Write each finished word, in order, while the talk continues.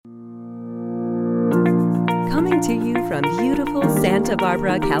Coming to you from beautiful Santa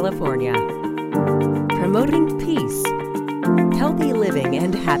Barbara, California. Promoting peace, healthy living,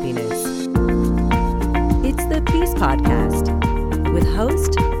 and happiness. It's the Peace Podcast with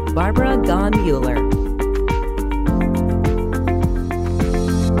host Barbara Gaughan Mueller.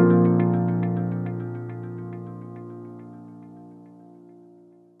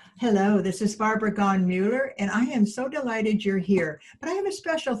 Hello, this is Barbara Gaughan Mueller, and I am so delighted you're here. But I have a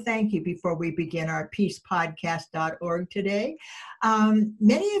special thank you before we begin our peacepodcast.org today.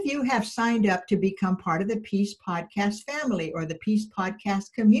 Many of you have signed up to become part of the Peace Podcast family or the Peace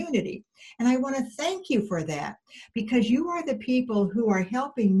Podcast community. And I want to thank you for that because you are the people who are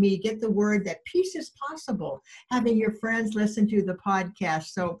helping me get the word that peace is possible, having your friends listen to the podcast.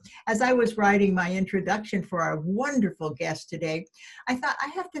 So as I was writing my introduction for our wonderful guest today, I thought I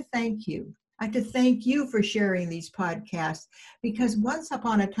have to thank you. I have to thank you for sharing these podcasts because once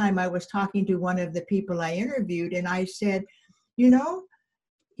upon a time I was talking to one of the people I interviewed and I said, you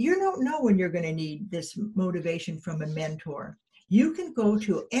don't know when you're going to need this motivation from a mentor. You can go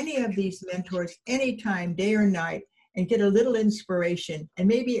to any of these mentors anytime, day or night, and get a little inspiration, and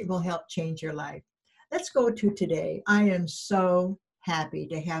maybe it will help change your life. Let's go to today. I am so happy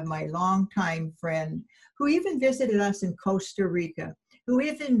to have my longtime friend who even visited us in Costa Rica, who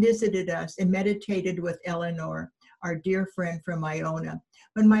even visited us and meditated with Eleanor, our dear friend from Iona,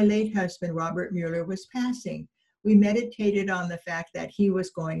 when my late husband, Robert Mueller, was passing. We meditated on the fact that he was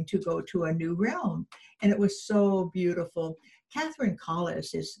going to go to a new realm, and it was so beautiful. Catherine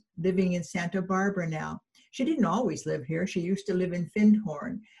Collis is living in Santa Barbara now. She didn't always live here. She used to live in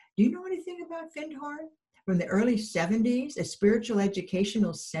Findhorn. Do you know anything about Findhorn? From the early 70s, a spiritual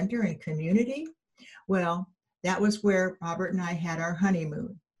educational center and community? Well, that was where Robert and I had our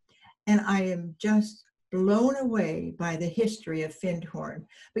honeymoon. And I am just blown away by the history of Findhorn.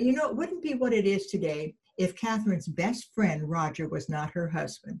 But it wouldn't be what it is today if Catherine's best friend, Roger, was not her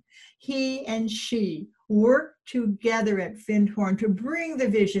husband. He and she worked together at Findhorn to bring the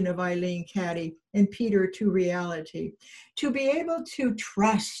vision of Eileen Caddy and Peter to reality, to be able to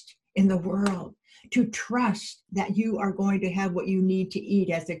trust in the world, to trust that you are going to have what you need to eat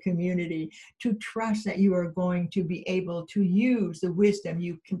as a community, to trust that you are going to be able to use the wisdom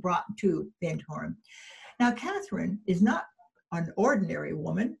you brought to Findhorn. Now, Catherine is not an ordinary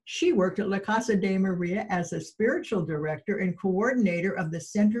woman. She worked at La Casa de Maria as a spiritual director and coordinator of the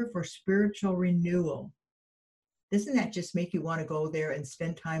Center for Spiritual Renewal. Doesn't that just make you want to go there and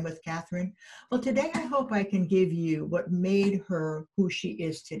spend time with Catherine? Well, today I hope I can give you what made her who she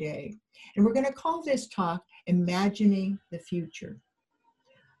is today. And we're going to call this talk Imagining the Future.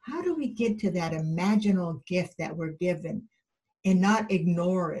 How do we get to that imaginal gift that we're given and not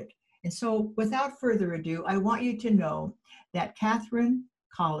ignore it? And so without further ado, I want you to know that Catherine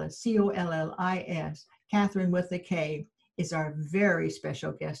Collis, C-O-L-L-I-S, Catherine with a K, is our very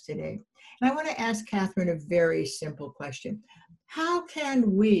special guest today. And I want to ask Catherine a very simple question. How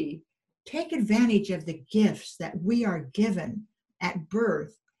can we take advantage of the gifts that we are given at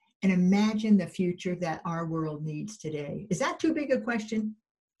birth and imagine the future that our world needs today? Is that too big a question?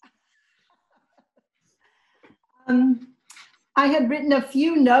 I had written a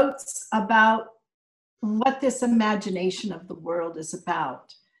few notes about what this imagination of the world is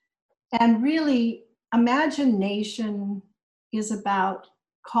about. And really, imagination is about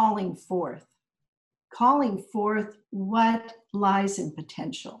calling forth what lies in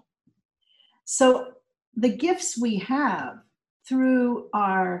potential. So the gifts we have through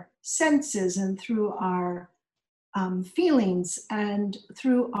our senses and through our feelings and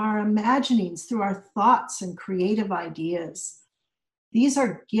through our imaginings, through our thoughts and creative ideas, these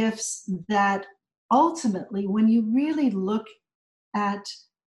are gifts that ultimately, when you really look at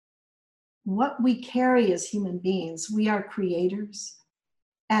what we carry as human beings, we are creators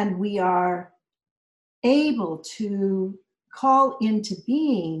and we are able to call into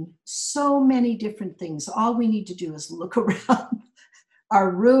being so many different things. All we need to do is look around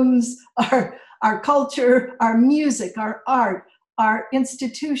our rooms, our culture, our music, our art, our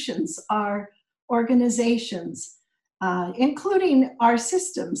institutions, our organizations, including our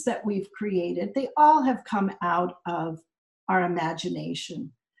systems that we've created. They all have come out of our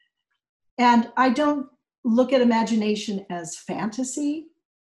imagination. And I don't look at imagination as fantasy,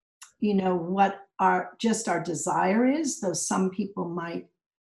 what our desire is, though some people might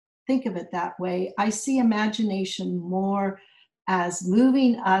think of it that way. I see imagination more as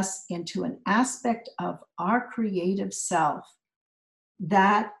moving us into an aspect of our creative self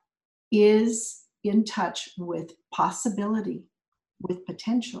that is in touch with possibility, with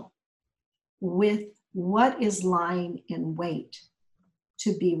potential, with what is lying in wait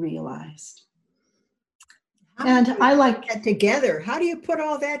to be realized. And I like that together. How do you put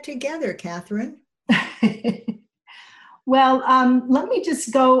all that together, Catherine? Well, let me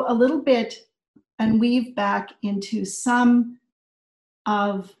just go a little bit and weave back into some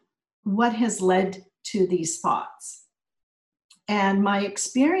of what has led to these thoughts. And my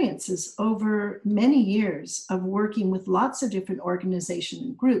experiences over many years of working with lots of different organizations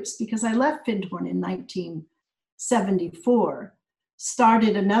and groups, because I left Findhorn in 1974,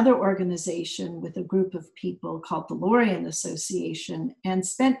 started another organization with a group of people called the Lorien Association, and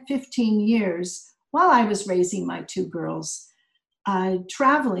spent 15 years while I was raising my two girls,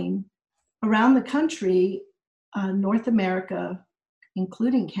 traveling around the country, North America,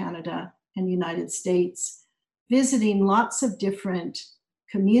 including Canada and the United States, visiting lots of different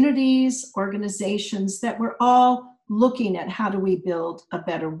communities, organizations that were all looking at how do we build a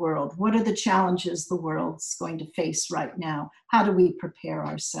better world? What are the challenges the world's going to face right now? How do we prepare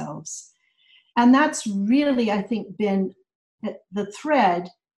ourselves? And that's really, I think, been the thread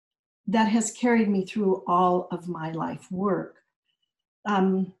that has carried me through all of my life work.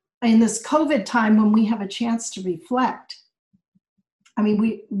 In this COVID time, when we have a chance to reflect, I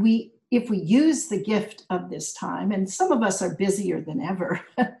mean, we if we use the gift of this time, and some of us are busier than ever,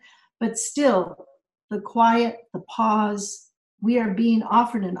 but still, the quiet, the pause, we are being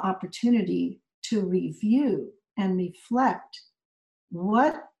offered an opportunity to review and reflect.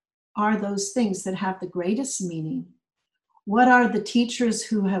 What are those things that have the greatest meaning? What are the teachers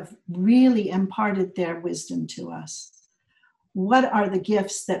who have really imparted their wisdom to us? What are the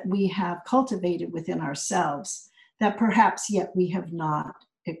gifts that we have cultivated within ourselves that perhaps yet we have not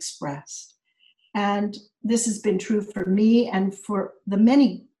expressed? And this has been true for me and for the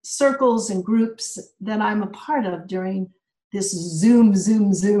many circles and groups that I'm a part of during this Zoom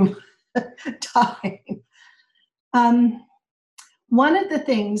time. One of the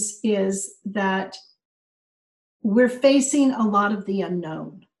things is that we're facing a lot of the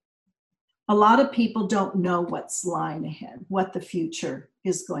unknown. A lot of people don't know what's lying ahead, what the future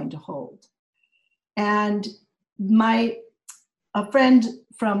is going to hold. And a friend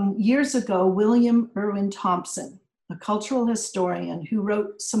from years ago, William Irwin Thompson, a cultural historian who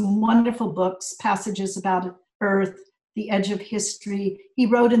wrote some wonderful books, Passages About Earth, The Edge of History. He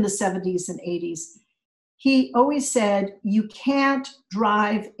wrote in the 70s and 80s. He always said, you can't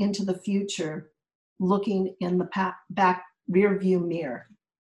drive into the future looking in the back rear view mirror.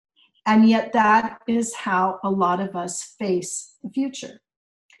 And yet that is how a lot of us face the future.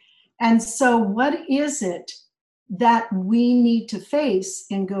 And so what is it that we need to face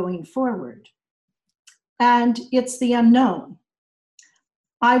in going forward? And it's the unknown.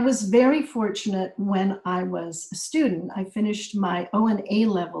 I was very fortunate when I was a student. I finished my O and A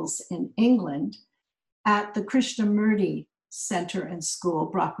levels in England at the Krishnamurti Center and School,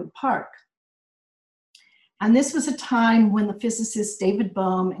 Brockwood Park. And this was a time when the physicists David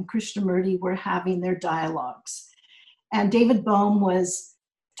Bohm and Krishnamurti were having their dialogues. And David Bohm was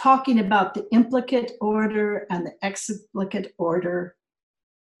talking about the implicate order and the explicate order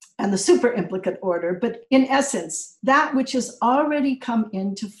and the superimplicate order, but in essence, that which has already come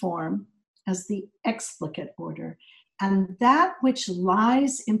into form as the explicate order, and that which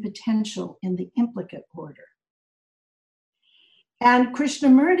lies in potential in the implicate order. And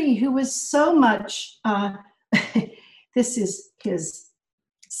Krishnamurti, who was so much, this is his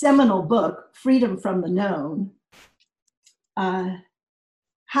seminal book, Freedom from the Known.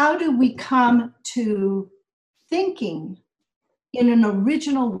 How do we come to thinking in an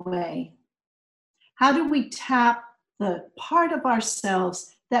original way? How do we tap the part of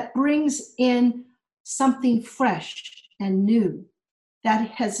ourselves that brings in something fresh and new that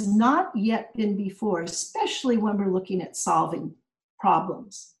has not yet been before, especially when we're looking at solving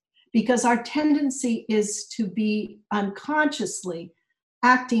problems? Because our tendency is to be unconsciously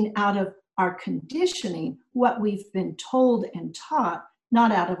acting out of our conditioning, what we've been told and taught,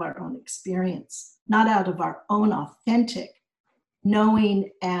 not out of our own experience, not out of our own authentic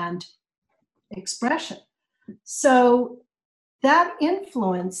knowing and expression. So that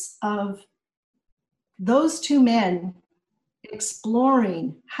influence of those two men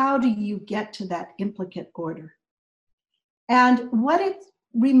exploring how do you get to that implicate order. And what it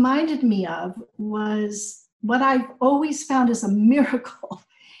reminded me of was what I've always found as a miracle.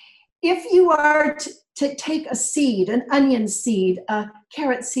 If you are to take a seed, an onion seed, a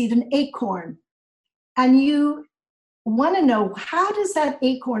carrot seed, an acorn, and you want to know how does that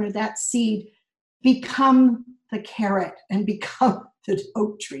acorn or that seed become the carrot and become the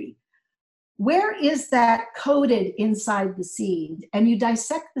oak tree? Where is that coded inside the seed? And you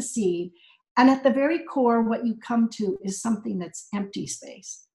dissect the seed, and at the very core, what you come to is something that's empty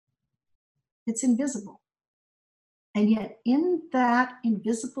space. It's invisible. And yet in that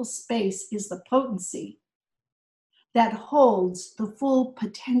invisible space is the potency that holds the full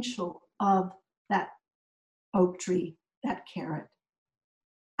potential of that oak tree, that carrot.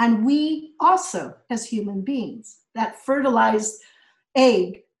 And we also, as human beings, that fertilized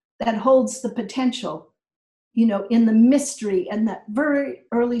egg that holds the potential, in the mystery and that very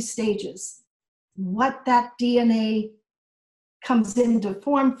early stages, what that DNA comes into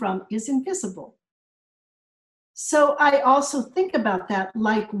form from is invisible. So I also think about that,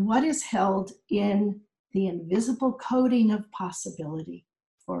 like what is held in the invisible coding of possibility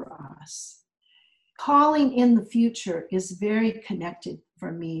for us. Calling in the future is very connected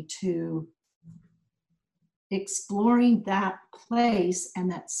for me to exploring that place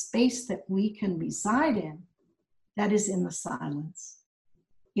and that space that we can reside in, that is in the silence.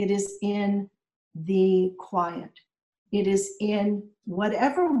 It is in the quiet. It is in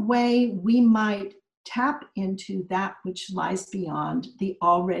whatever way we might tap into that which lies beyond the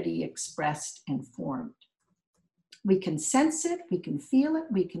already expressed and formed. We can sense it, we can feel it,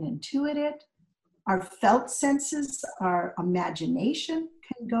 we can intuit it. Our felt senses, our imagination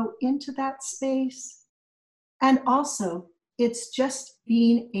can go into that space. And also, it's just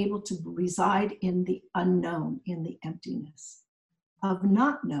being able to reside in the unknown, in the emptiness of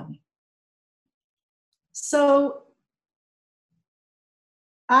not knowing. So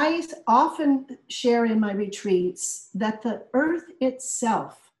I often share in my retreats that the earth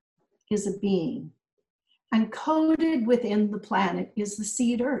itself is a being, and coded within the planet is the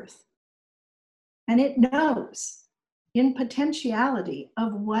seed earth. And it knows in potentiality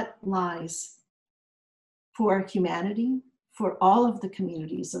of what lies for humanity, for all of the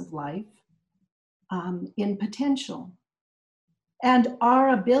communities of life, in potential. And our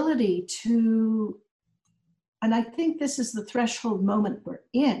ability to, and I think this is the threshold moment we're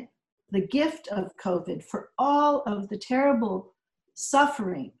in, the gift of COVID for all of the terrible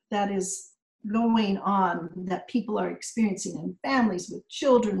suffering that is going on, that people are experiencing in families, with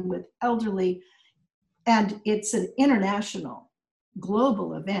children, with elderly. And it's an international,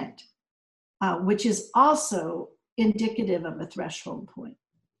 global event, which is also indicative of a threshold point.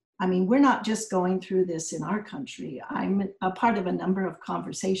 I mean, we're not just going through this in our country. I'm a part of a number of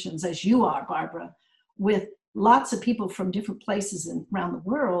conversations, as you are, Barbara, with lots of people from different places around the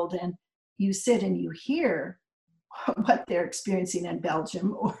world, and you sit and you hear what they're experiencing in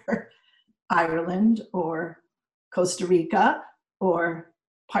Belgium or Ireland or Costa Rica or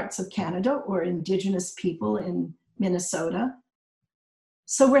parts of Canada or Indigenous people in Minnesota.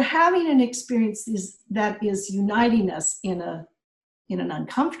 So we're having an experience that is uniting us in an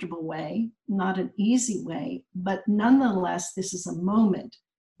uncomfortable way, not an easy way, but nonetheless, this is a moment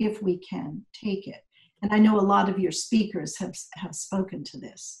if we can take it. And I know a lot of your speakers have spoken to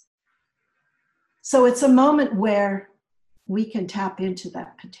this. So it's a moment where we can tap into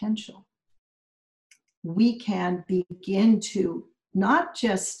that potential. We can begin to not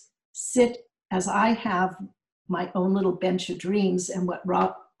just sit as I have my own little bench of dreams and what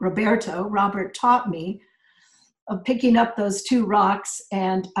Robert taught me of picking up those two rocks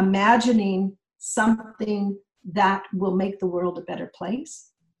and imagining something that will make the world a better place.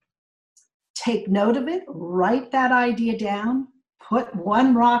 Take note of it, write that idea down, put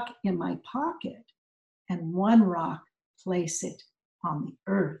one rock in my pocket and one rock, place it on the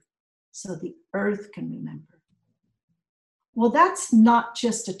earth so the earth can remember. Well, that's not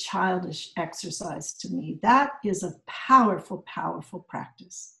just a childish exercise to me. That is a powerful, powerful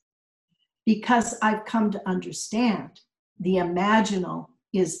practice, because I've come to understand the imaginal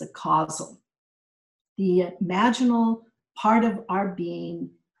is the causal. The imaginal part of our being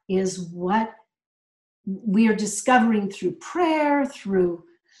is what we are discovering through prayer, through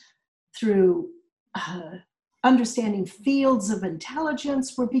understanding fields of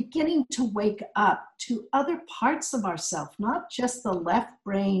intelligence. We're beginning to wake up to other parts of ourselves, not just the left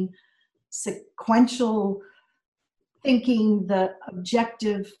brain, sequential thinking, the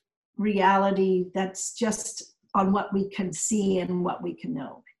objective reality that's just on what we can see and what we can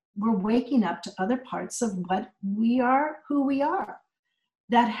know. We're waking up to other parts of what we are, who we are,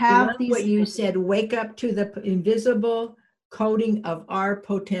 that have these. What you said, wake up to the invisible coding of our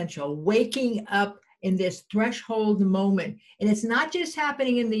potential, waking up in this threshold moment. And it's not just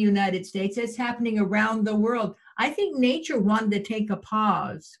happening in the United States, it's happening around the world. I think nature wanted to take a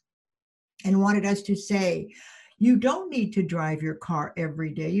pause and wanted us to say, you don't need to drive your car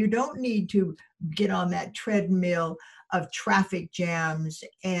every day. You don't need to get on that treadmill of traffic jams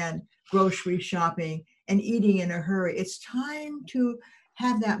and grocery shopping and eating in a hurry. It's time to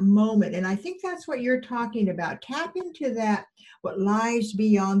have that moment. And I think that's what you're talking about. Tap into that, what lies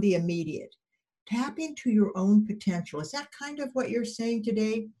beyond the immediate. tap into your own potential. Is that kind of what you're saying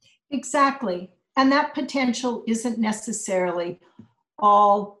today? Exactly. And that potential isn't necessarily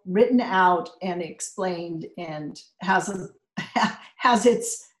all written out and explained and has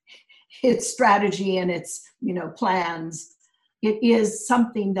its strategy and its plans. It is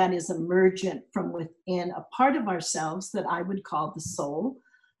something that is emergent from within a part of ourselves that I would call the soul,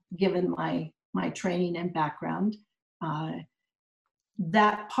 given my training and background.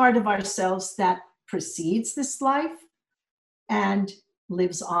 That part of ourselves that precedes this life and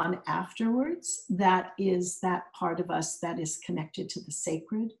lives on afterwards, that is that part of us that is connected to the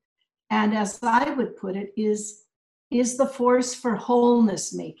sacred. And as I would put it, is the force for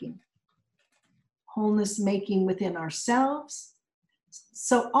wholeness making within ourselves.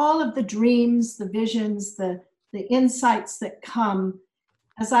 So all of the dreams, the visions, the insights that come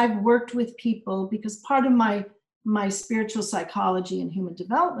as I've worked with people, because part of my spiritual psychology and human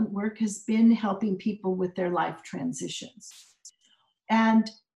development work has been helping people with their life transitions.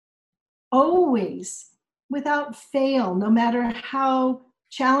 And always, without fail, no matter how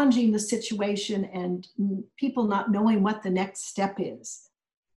challenging the situation and people not knowing what the next step is,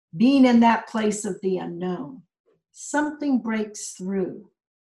 being in that place of the unknown, something breaks through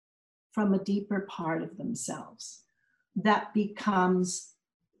from a deeper part of themselves that becomes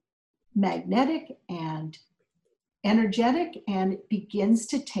magnetic and energetic, and it begins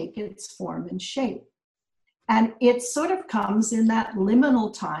to take its form and shape. And it sort of comes in that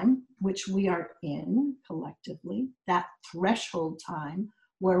liminal time, which we are in collectively, that threshold time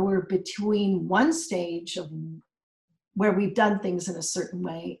where we're between one stage of where we've done things in a certain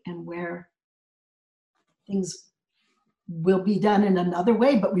way and where things will be done in another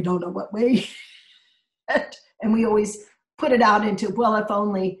way, but we don't know what way. And we always put it out into, well, if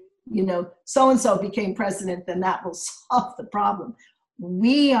only, so-and-so became president, then that will solve the problem.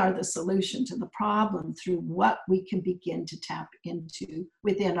 We are the solution to the problem through what we can begin to tap into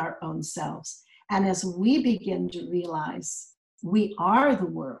within our own selves. And as we begin to realize we are the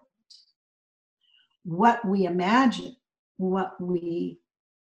world, what we imagine, what we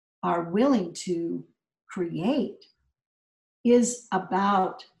are willing to create is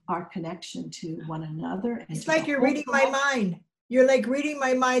about our connection to one another. It's like you're reading my mind. You're like reading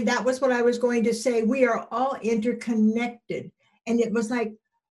my mind. That was what I was going to say. We are all interconnected. And it was like,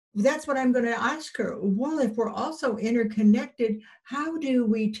 that's what I'm going to ask her. Well, if we're also interconnected, how do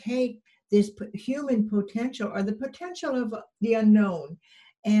we take this human potential or the potential of the unknown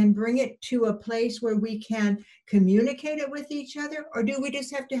and bring it to a place where we can communicate it with each other? Or do we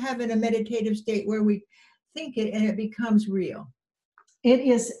just have to have it in a meditative state where we think it and it becomes real? It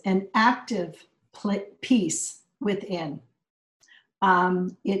is an active piece within.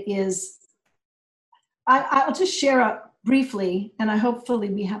 It is, I'll just share briefly, and hopefully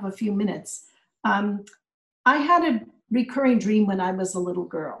we have a few minutes. I had a recurring dream when I was a little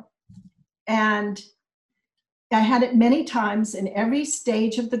girl. And I had it many times. In every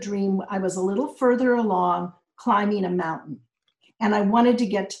stage of the dream, I was a little further along climbing a mountain. And I wanted to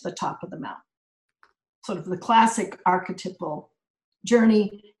get to the top of the mountain. Sort of the classic archetypal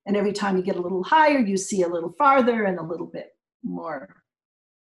journey. And every time you get a little higher, you see a little farther and a little bit more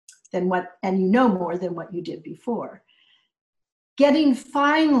than more than what you did before. Getting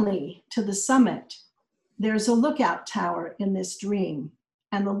finally to the summit, there's a lookout tower in this dream.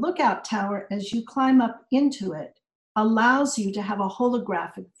 And the lookout tower, as you climb up into it, allows you to have a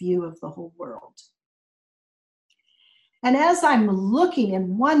holographic view of the whole world. And as I'm looking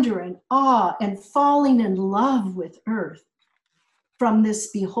in wonder and awe and falling in love with Earth from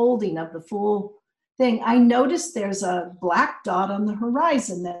this beholding of the full thing, I notice there's a black dot on the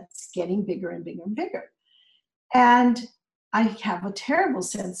horizon that's getting bigger and bigger and bigger. And I have a terrible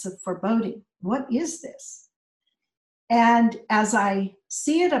sense of foreboding. What is this? And as I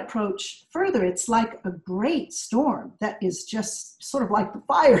see it approach further, it's like a great storm that is just sort of like the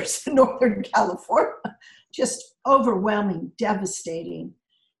fires in Northern California, just overwhelming, devastating.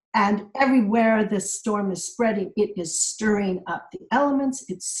 And everywhere this storm is spreading, it is stirring up the elements,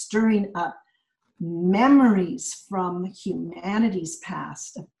 it's stirring up memories from humanity's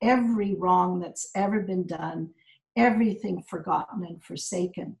past of every wrong that's ever been done, everything forgotten and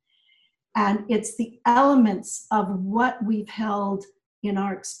forsaken. And it's the elements of what we've held in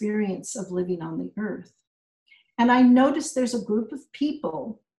our experience of living on the earth. And I notice there's a group of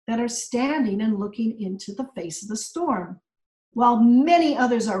people that are standing and looking into the face of the storm, while many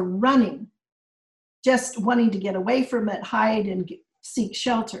others are running, just wanting to get away from it, hide and seek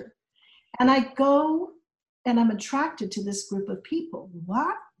shelter. And I go and I'm attracted to this group of people.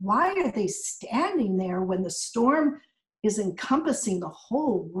 Why are they standing there when the storm is encompassing the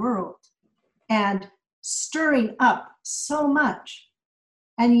whole world? and stirring up so much.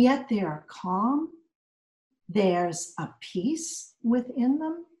 And yet they are calm. There's a peace within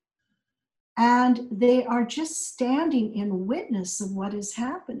them. And they are just standing in witness of what is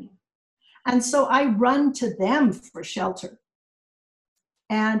happening. And so I run to them for shelter.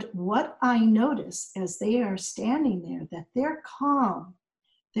 And what I notice as they are standing there, that they're calm,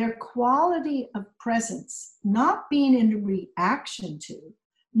 their quality of presence, not being in reaction to,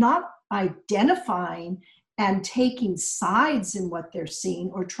 not identifying and taking sides in what they're seeing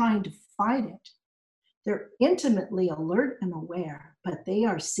or trying to fight it. They're intimately alert and aware, but they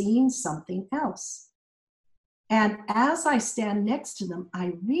are seeing something else. And as I stand next to them,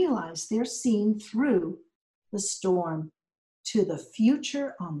 I realize they're seeing through the storm to the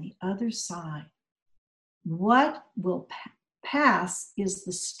future on the other side. What will pass is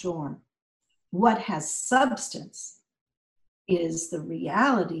the storm. What has substance is the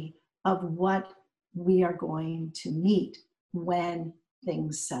reality of what we are going to meet when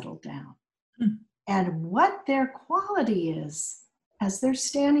things settle down. And what their quality is, as they're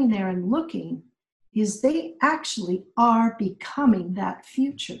standing there and looking, is they actually are becoming that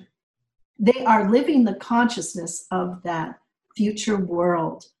future. They are living the consciousness of that future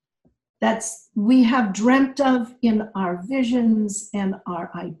world that's we have dreamt of in our visions and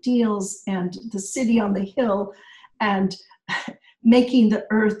our ideals and the city on the hill and making the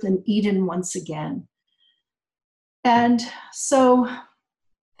earth an Eden once again. And so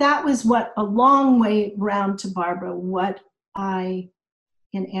that was what a long way round to Barbara, what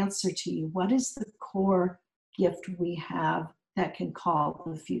in answer to you, what is the core gift we have that can call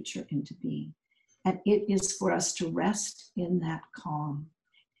the future into being? And it is for us to rest in that calm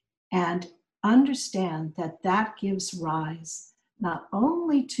and understand that that gives rise not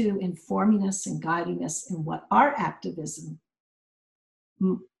only to informing us and guiding us in what our activism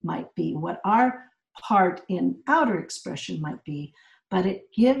might be, what our part in outer expression might be, but it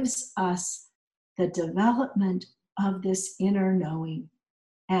gives us the development of this inner knowing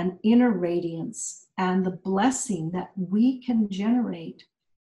and inner radiance and the blessing that we can generate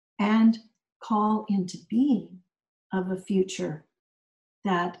and call into being of a future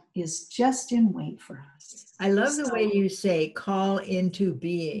that is just in wait for us. I love the way you say call into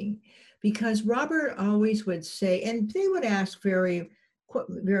being, because Robert always would say, and they would ask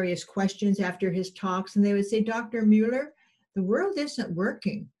various questions after his talks, and they would say, Dr. Mueller, the world isn't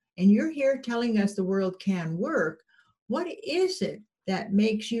working, and you're here telling us the world can work. What is it that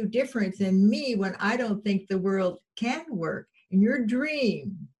makes you different than me when I don't think the world can work? And your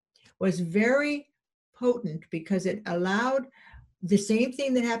dream was very potent because it allowed the same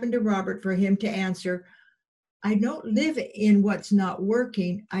thing that happened to Robert for him to answer, I don't live in what's not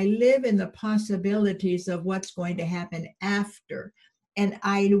working. I live in the possibilities of what's going to happen after. And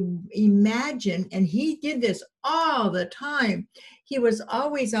I imagine, and he did this all the time, he was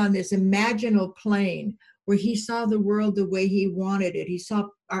always on this imaginal plane where he saw the world the way he wanted it. He saw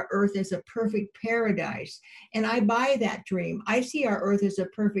our earth as a perfect paradise. And I buy that dream. I see our earth as a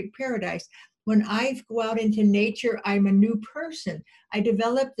perfect paradise. When I go out into nature, I'm a new person. I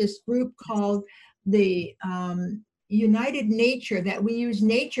developed this group called the United Nature, that we use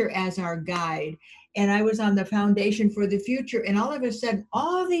nature as our guide. And I was on the Foundation for the Future. And all of a sudden,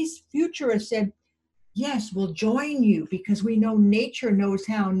 all these futurists said, yes, we'll join you because we know nature knows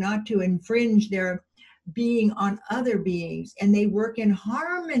how not to infringe their being on other beings, and they work in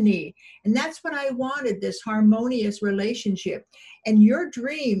harmony. And that's what I wanted, this harmonious relationship. And your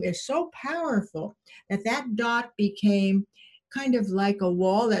dream is so powerful that that dot became kind of like a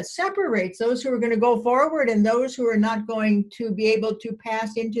wall that separates those who are going to go forward and those who are not going to be able to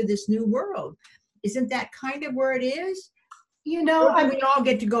pass into this new world. Isn't that kind of where it is? You know, we all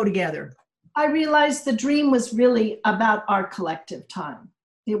get to go together. I realized the dream was really about our collective time.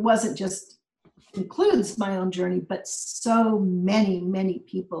 It wasn't just includes my own journey, but so many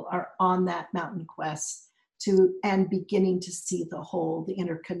people are on that mountain quest to and beginning to see the whole, the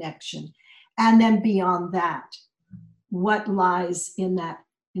interconnection. And then beyond that, what lies in that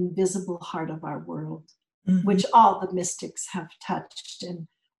invisible heart of our world, which all the mystics have touched and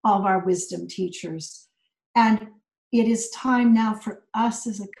all of our wisdom teachers. And it is time now for us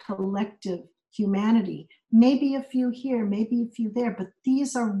as a collective humanity, maybe a few here, maybe a few there, but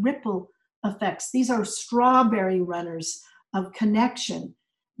these are ripple effects. These are strawberry runners of connection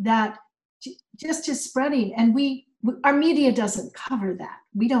that just is spreading. And our media doesn't cover that.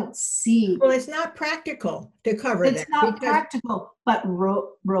 We don't see. Well, it's not practical to cover that. It's not practical, but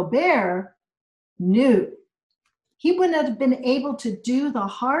Robert knew. He wouldn't have been able to do the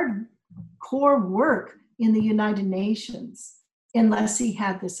hard core work in the United Nations unless he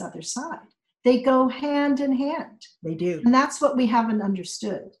had this other side. They go hand in hand. They do. And that's what we haven't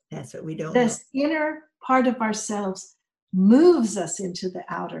understood. That's what we don't know. This inner part of ourselves moves us into the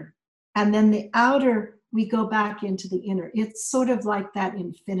outer. And then the outer, we go back into the inner. It's sort of like that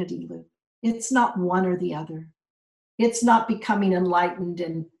infinity loop. It's not one or the other. It's not becoming enlightened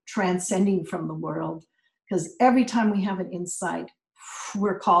and transcending from the world, because every time we have an insight,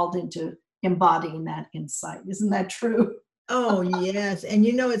 we're called into embodying that insight. Isn't that true? Oh, yes. And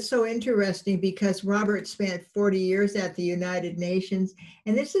you know, it's so interesting because Robert spent 40 years at the United Nations,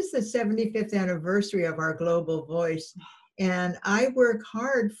 and this is the 75th anniversary of our Global Voice. And I work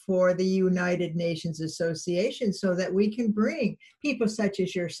hard for the United Nations Association so that we can bring people such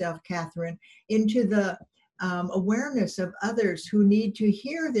as yourself, Catherine, into the awareness of others who need to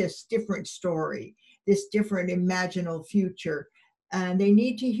hear this different story, this different imaginal future. And they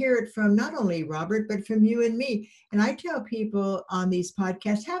need to hear it from not only Robert, but from you and me. And I tell people on these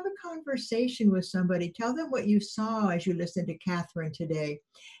podcasts, have a conversation with somebody. Tell them what you saw as you listened to Catherine today.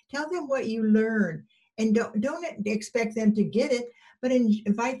 Tell them what you learned. And don't expect them to get it, but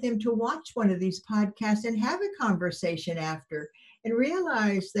invite them to watch one of these podcasts and have a conversation after, and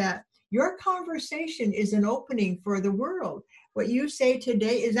realize that your conversation is an opening for the world. What you say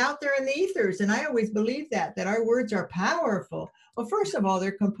today is out there in the ethers. And I always believe that our words are powerful. Well, first of all,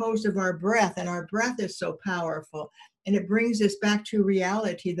 they're composed of our breath, and our breath is so powerful. And it brings us back to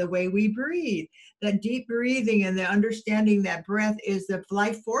reality, the way we breathe. That deep breathing and the understanding that breath is the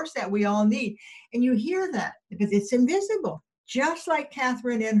life force that we all need. And you hear that because it's invisible, just like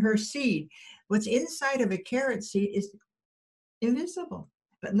Catherine and her seed. What's inside of a carrot seed is invisible.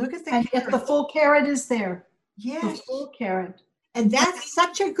 But look at the and carrot. Yet the full carrot is there. Yes. The full carrot. And that's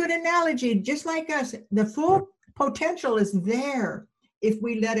such a good analogy. Just like us, the full potential is there if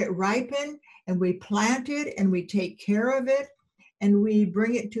we let it ripen and we plant it and we take care of it and we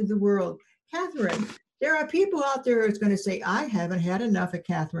bring it to the world. Catherine, there are people out there who's going to say, I haven't had enough of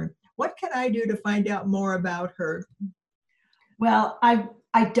Catherine. What can I do to find out more about her? Well, I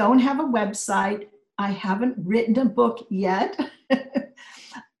don't have a website. I haven't written a book yet.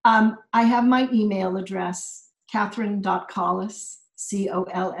 I have my email address, Catherine.Collis, Collis,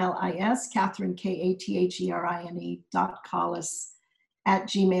 Catherine, Katherine.Collis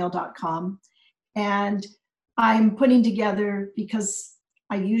 @gmail.com. And I'm putting together, because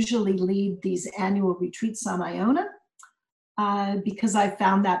I usually lead these annual retreats on Iona, because I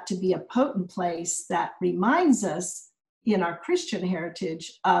found that to be a potent place that reminds us in our Christian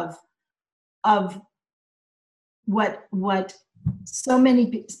heritage of what so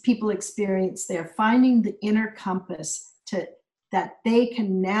many people experience there, finding the inner compass that they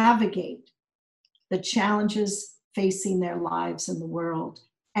can navigate the challenges facing their lives in the world.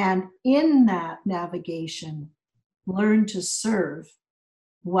 And in that navigation, learn to serve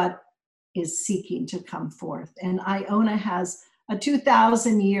what is seeking to come forth. And Iona has a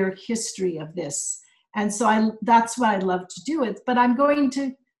 2,000-year history of this. And so that's what I'd love to do it. But I'm going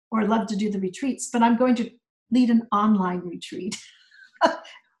to, or love to do the retreats, but I'm going to lead an online retreat.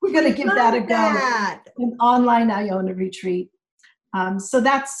 We're going to give that a go. An online Iona retreat. So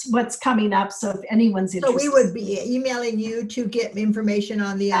that's what's coming up. So if anyone's interested. So we would be emailing you to get information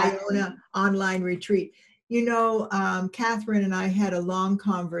on the Iona online retreat. You know, Catherine and I had a long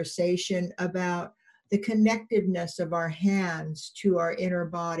conversation about the connectedness of our hands to our inner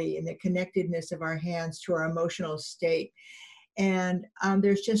body and the connectedness of our hands to our emotional state. And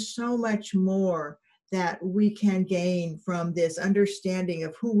there's just so much more that we can gain from this understanding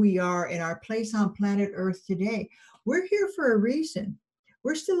of who we are and our place on planet Earth today. We're here for a reason.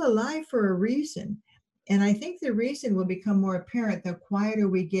 We're still alive for a reason. And I think the reason will become more apparent the quieter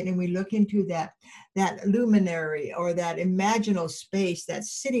we get and we look into that luminary or that imaginal space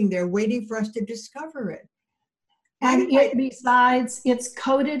that's sitting there waiting for us to discover it. And besides, it's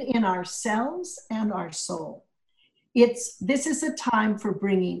coded in our cells and our soul. This is a time for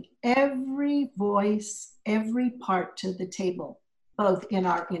bringing every voice, every part to the table, both in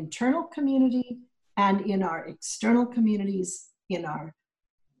our internal community and in our external communities, in our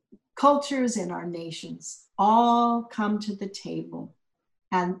cultures, in our nations. All come to the table.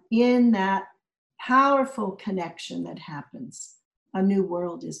 And in that powerful connection that happens, a new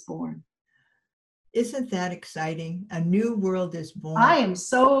world is born. Isn't that exciting? A new world is born. I am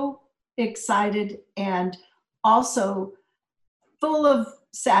so excited and also full of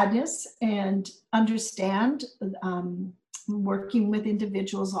sadness, and understand working with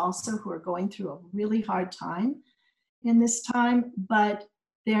individuals also who are going through a really hard time in this time. But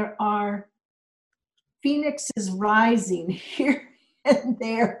there are phoenixes rising here and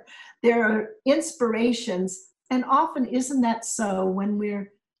there. There are inspirations, and often isn't that so when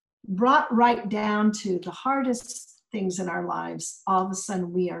we're brought right down to the hardest things in our lives, all of a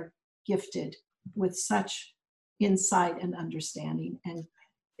sudden we are gifted with such insight and understanding. And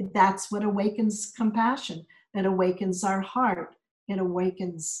that's what awakens compassion. It awakens our heart. It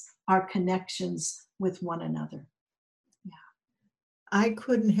awakens our connections with one another. Yeah. I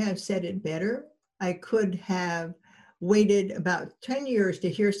couldn't have said it better. I could have waited about 10 years to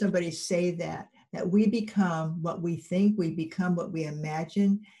hear somebody say that we become what we think, we become what we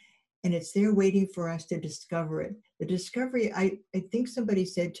imagine, and it's there waiting for us to discover it. The discovery, I think somebody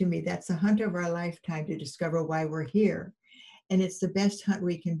said to me, that's the hunt of our lifetime, to discover why we're here. And it's the best hunt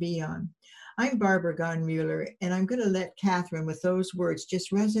we can be on. I'm Barbara Gahn Mueller, and I'm going to let Catherine, with those words,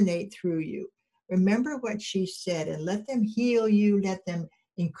 just resonate through you. Remember what she said, and let them heal you, let them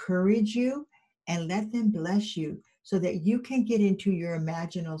encourage you, and let them bless you so that you can get into your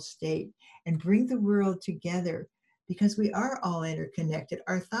imaginal state and bring the world together, because we are all interconnected.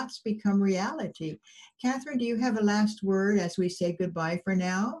 Our thoughts become reality. Catherine, do you have a last word as we say goodbye for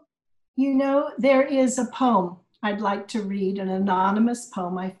now? You know, there is a poem I'd like to read, an anonymous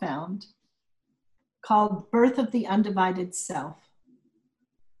poem I found called Birth of the Undivided Self.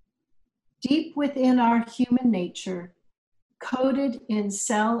 Deep within our human nature, coded in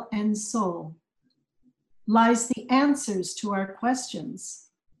cell and soul, lies the answers to our questions,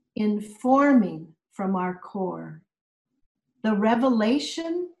 informing from our core. The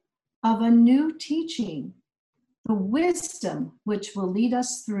revelation of a new teaching, the wisdom which will lead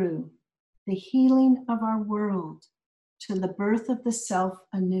us through the healing of our world to the birth of the self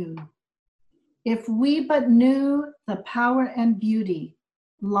anew. If we but knew the power and beauty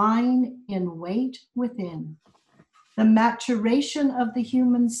lying in wait within, the maturation of the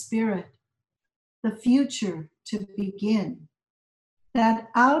human spirit, the future to begin, that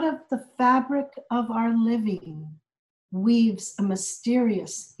out of the fabric of our living weaves a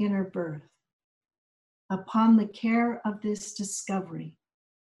mysterious inner birth. Upon the care of this discovery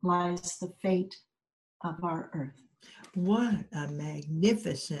lies the fate of our earth. What a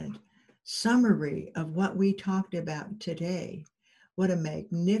magnificent summary of what we talked about today. What a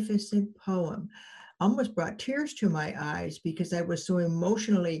magnificent poem. Almost brought tears to my eyes because I was so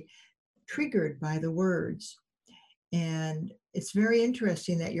emotionally triggered by the words. And it's very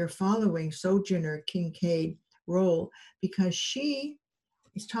interesting that you're following Sojourner Kincaid Rolle, because she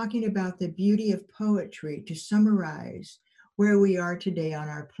is talking about the beauty of poetry to summarize where we are today on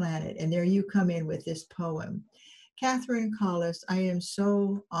our planet. And there you come in with this poem. Catherine Collis, I am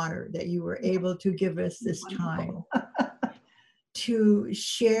so honored that you were able to give us this time to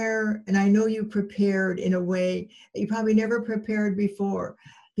share. And I know you prepared in a way that you probably never prepared before,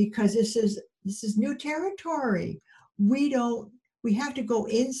 because this is new territory. We have to go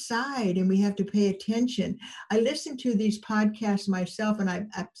inside and we have to pay attention. I listen to these podcasts myself, and I'm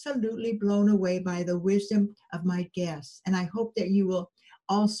absolutely blown away by the wisdom of my guests. And I hope that you will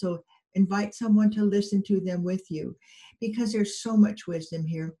also invite someone to listen to them with you, because there's so much wisdom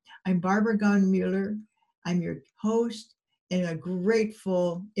here. I'm Barbara Gahn Mueller. I'm your host and a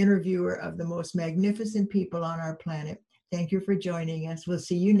grateful interviewer of the most magnificent people on our planet. Thank you for joining us. We'll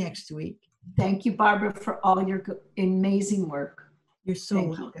see you next week. Thank you, Barbara, for all your amazing work. You're so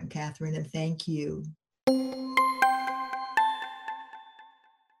welcome, Catherine, and thank you.